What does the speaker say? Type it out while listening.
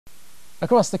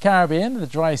Across the Caribbean, the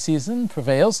dry season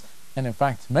prevails, and in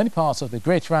fact, many parts of the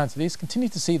Greater Antilles continue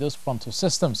to see those frontal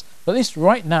systems. But at least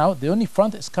right now, the only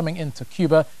front is coming into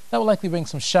Cuba. That will likely bring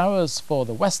some showers for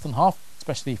the western half,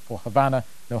 especially for Havana,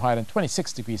 no higher than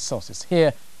 26 degrees Celsius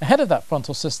here. Ahead of that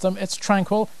frontal system, it's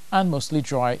tranquil and mostly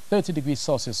dry, 30 degrees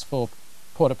Celsius for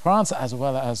Port-au-Prince as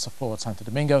well as for Santo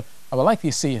Domingo. I will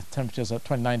likely see temperatures at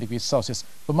 29 degrees Celsius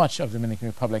for much of the Dominican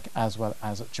Republic as well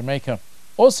as Jamaica.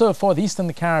 Also, for the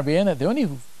eastern Caribbean, the only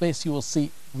place you will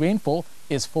see rainfall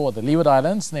is for the Leeward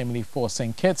Islands, namely for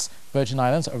St. Kitts, Virgin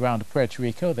Islands, around Puerto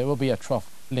Rico. There will be a trough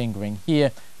lingering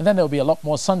here. And then there will be a lot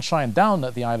more sunshine down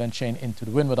the island chain into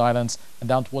the Windward Islands and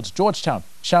down towards Georgetown.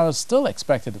 Showers still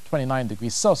expected at 29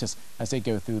 degrees Celsius as they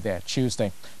go through there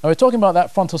Tuesday. Now, we're talking about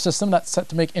that frontal system that's set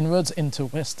to make inroads into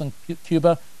western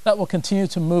Cuba. That will continue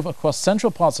to move across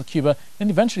central parts of Cuba and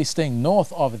eventually staying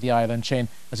north of the island chain,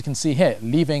 as you can see here,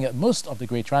 leaving most of the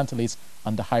Greater Antilles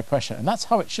under high pressure. And that's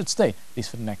how it should stay, at least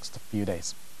for the next few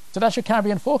days. So that's your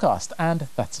Caribbean forecast, and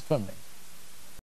that's it from me.